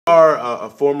are a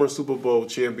former Super Bowl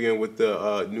champion with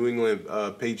the New England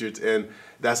Patriots, and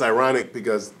that's ironic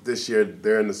because this year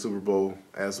they're in the Super Bowl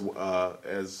as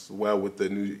well with the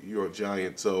New York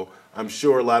Giants. So I'm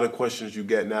sure a lot of questions you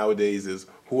get nowadays is,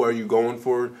 who are you going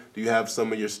for? Do you have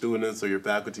some of your students or your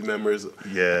faculty members?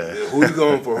 Yeah. Who are you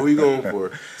going for? Who are you going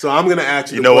for? So I'm going to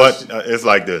ask you. You know what? It's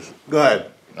like this. Go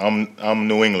ahead. I'm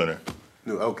New Englander.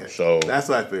 Okay. So that's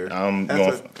what I figured.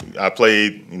 I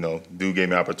played. Dude gave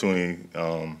me opportunity.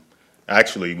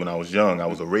 Actually, when I was young, I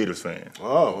was a Raiders fan.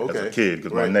 Oh, okay. As a kid,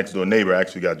 because my next door neighbor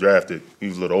actually got drafted. He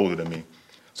was a little older than me,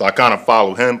 so I kind of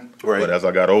followed him. Right. But as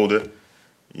I got older,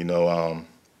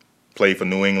 played for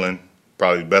New England,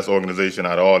 probably the best organization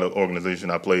out of all the organizations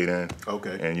I played in.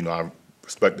 Okay. And I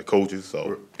respect the coaches.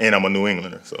 So, and I'm a New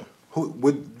Englander. So,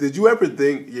 did you ever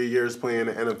think your years playing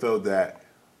in the NFL that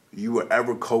you would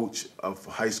ever coach a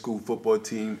high school football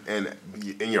team and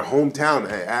in your hometown,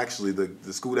 actually,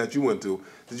 the school that you went to?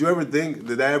 Did you ever think,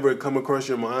 did that ever come across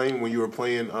your mind when you were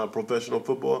playing professional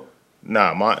football?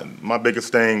 Nah, my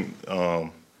biggest thing,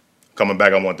 coming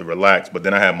back, I wanted to relax, but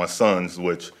then I had my sons,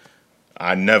 which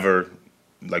I never,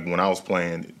 like when I was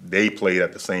playing, they played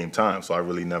at the same time, so I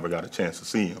really never got a chance to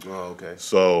see them. Oh, okay.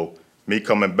 So me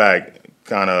coming back,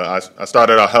 I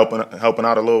started out helping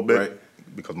out a little bit. Right.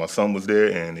 Because my son was there,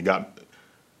 and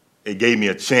it gave me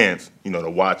a chance, to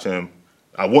watch him.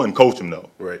 I wouldn't coach him though,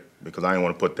 right? Because I didn't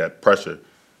want to put that pressure,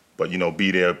 but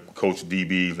be there, coach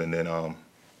DBs, and then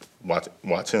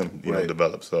watch him,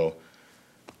 develop. So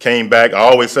came back. I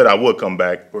always said I would come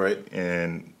back, right?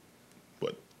 And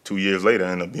 2 years later,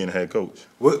 I ended up being a head coach.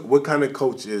 What kind of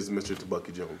coach is Mr.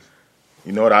 Tebucky Jones?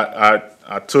 You know what?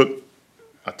 I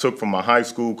took from my high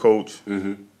school coach,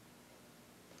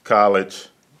 college,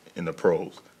 in the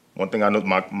pros. One thing I know,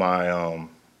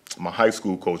 my high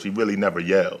school coach, he really never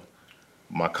yelled.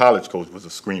 My college coach was a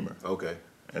screamer. Okay.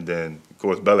 And then, of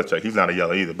course, Belichick, he's not a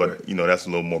yeller either, but, that's a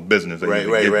little more business. They Right,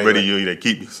 get rid of you, they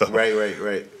keep you. So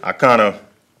right. I kind of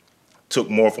took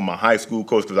more from my high school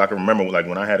coach because I can remember, like,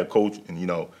 when I had a coach,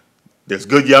 and, there's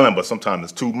good yelling, but sometimes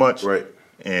it's too much. Right.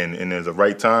 And there's a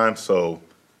right time. So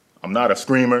I'm not a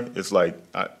screamer. It's like,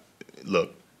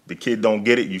 look, the kid don't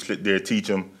get it. You sit there, teach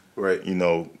him, right.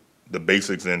 The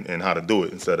basics and how to do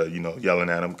it instead of, yelling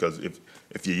at them, because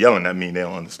if you're yelling, that means they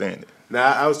don't understand it.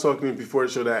 Now, I was talking to you before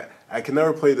the show that I can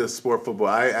never play the sport football.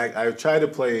 I tried to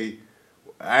play.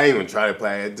 I didn't even try to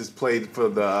play. I just played for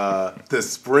the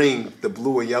spring, the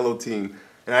blue and yellow team,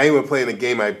 and I didn't even play in a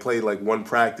game. I played like one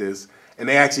practice, and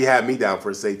they actually had me down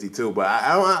for a safety too. But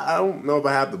I don't know if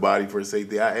I have the body for a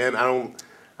safety. I don't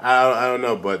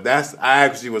know. But I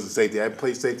actually was a safety. I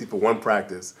played safety for one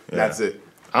practice. Yeah. That's it.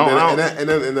 And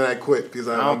then I quit because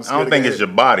I don't think it's your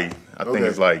body. I think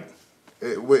it's like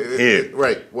here.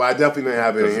 Right. Well, I definitely didn't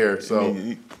have it in here. So,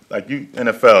 like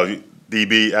NFL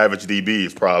average DB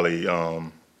is probably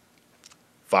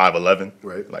 5'11".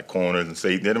 Right. Like corners and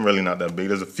safety, they're really not that big.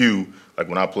 There's a few, like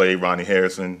when I played Ronnie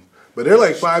Harrison. But they're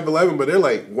like 5'11", but they're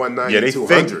like 190,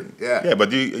 200. Yeah. Yeah, but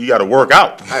you got to work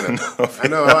out. I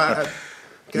know. I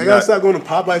gotta stop going to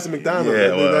Popeyes and McDonald's.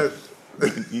 Yeah, well,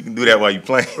 you can do that while you're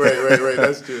playing. Right.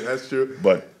 That's true.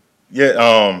 But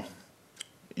yeah,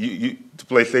 you to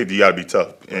play safety, you got to be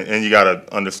tough, and you got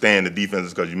to understand the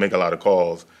defenses because you make a lot of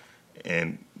calls.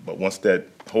 But once that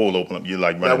hole open up, you're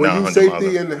like running down 100 miles. Now, were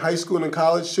you safety in high school and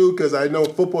college too? Because I know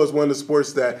football is one of the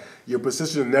sports that your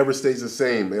position never stays the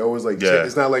same. They always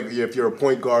it's not like if you're a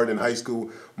point guard in high school,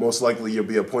 most likely you'll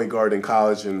be a point guard in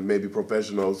college and maybe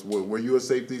professionals. Were you a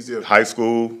safety? High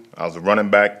school, I was a running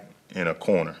back in a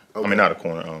corner. Okay. I mean, not a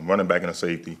corner, running back and a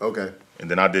safety. Okay. And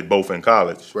then I did both in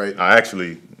college. Right. I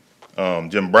actually,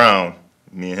 Jim Brown,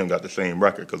 me and him got the same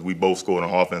record because we both scored on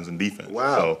offense and defense.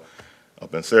 Wow. So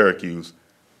up in Syracuse.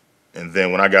 And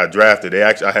then when I got drafted, they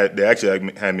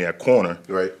actually had me at corner.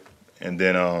 Right. And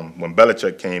then when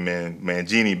Belichick came in,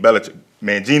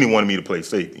 Mangini wanted me to play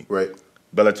safety. Right.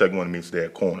 Belichick wanted me to stay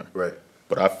at corner. Right.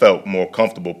 But I felt more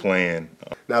comfortable playing.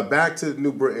 Now back to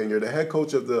New Britain. You're the head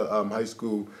coach of the high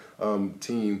school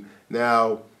team.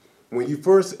 Now, when you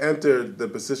first entered the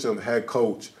position of head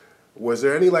coach, was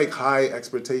there any high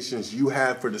expectations you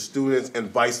had for the students and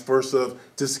vice versa,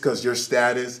 just because your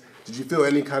status? Did you feel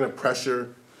any kind of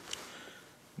pressure?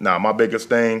 Nah, my biggest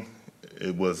thing,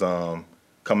 it was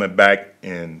coming back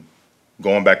and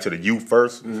going back to the youth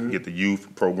first, get the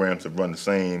youth programs to run the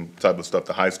same type of stuff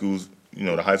the high schools,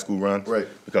 the high school runs, right?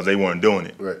 Because they weren't doing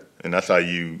it, right? And that's how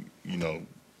you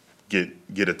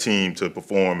get a team to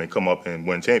perform and come up and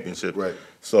win championships, right?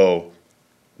 So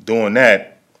doing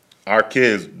that, our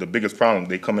kids, the biggest problem,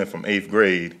 they come in from 8th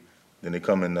grade, then they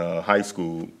come in high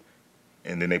school,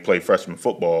 and then they play freshman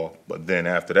football, but then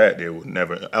after that, they were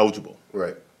never eligible.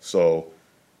 Right. So,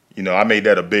 I made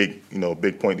that a big,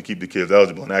 big point to keep the kids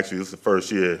eligible. And actually, this is the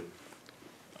first year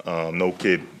no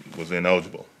kid was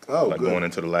ineligible. Oh, like good. Going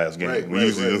into the last game. Right, We right,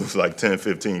 usually right. lose like 10,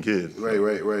 15 kids.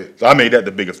 Right. So I made that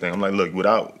the biggest thing. I'm like, look,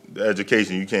 without the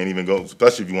education, you can't even go,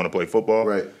 especially if you want to play football.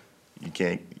 Right. You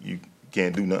can't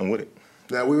do nothing with it.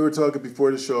 Now, we were talking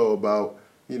before the show about,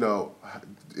 in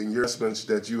your speech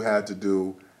that you had to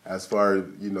do as far as,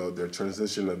 the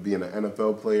transition of being an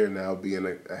NFL player, now being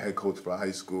a head coach for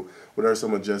high school. What are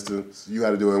some adjustments you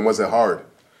had to do, and was it hard?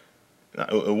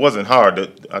 It wasn't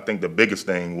hard. I think the biggest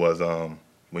thing was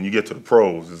when you get to the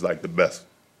pros, it's like the best.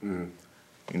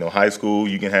 Mm-hmm. High school,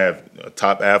 you can have a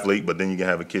top athlete, but then you can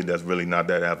have a kid that's really not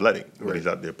that athletic, but he's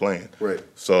out there playing. Right.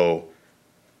 So,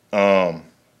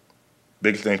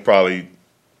 biggest thing's probably,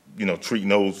 treating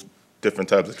those different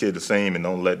types of kids the same, and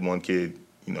don't let one kid,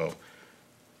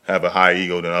 have a high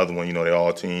ego than the other one. They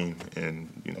all team, and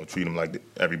treat them like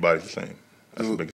everybody's the same. That's the biggest.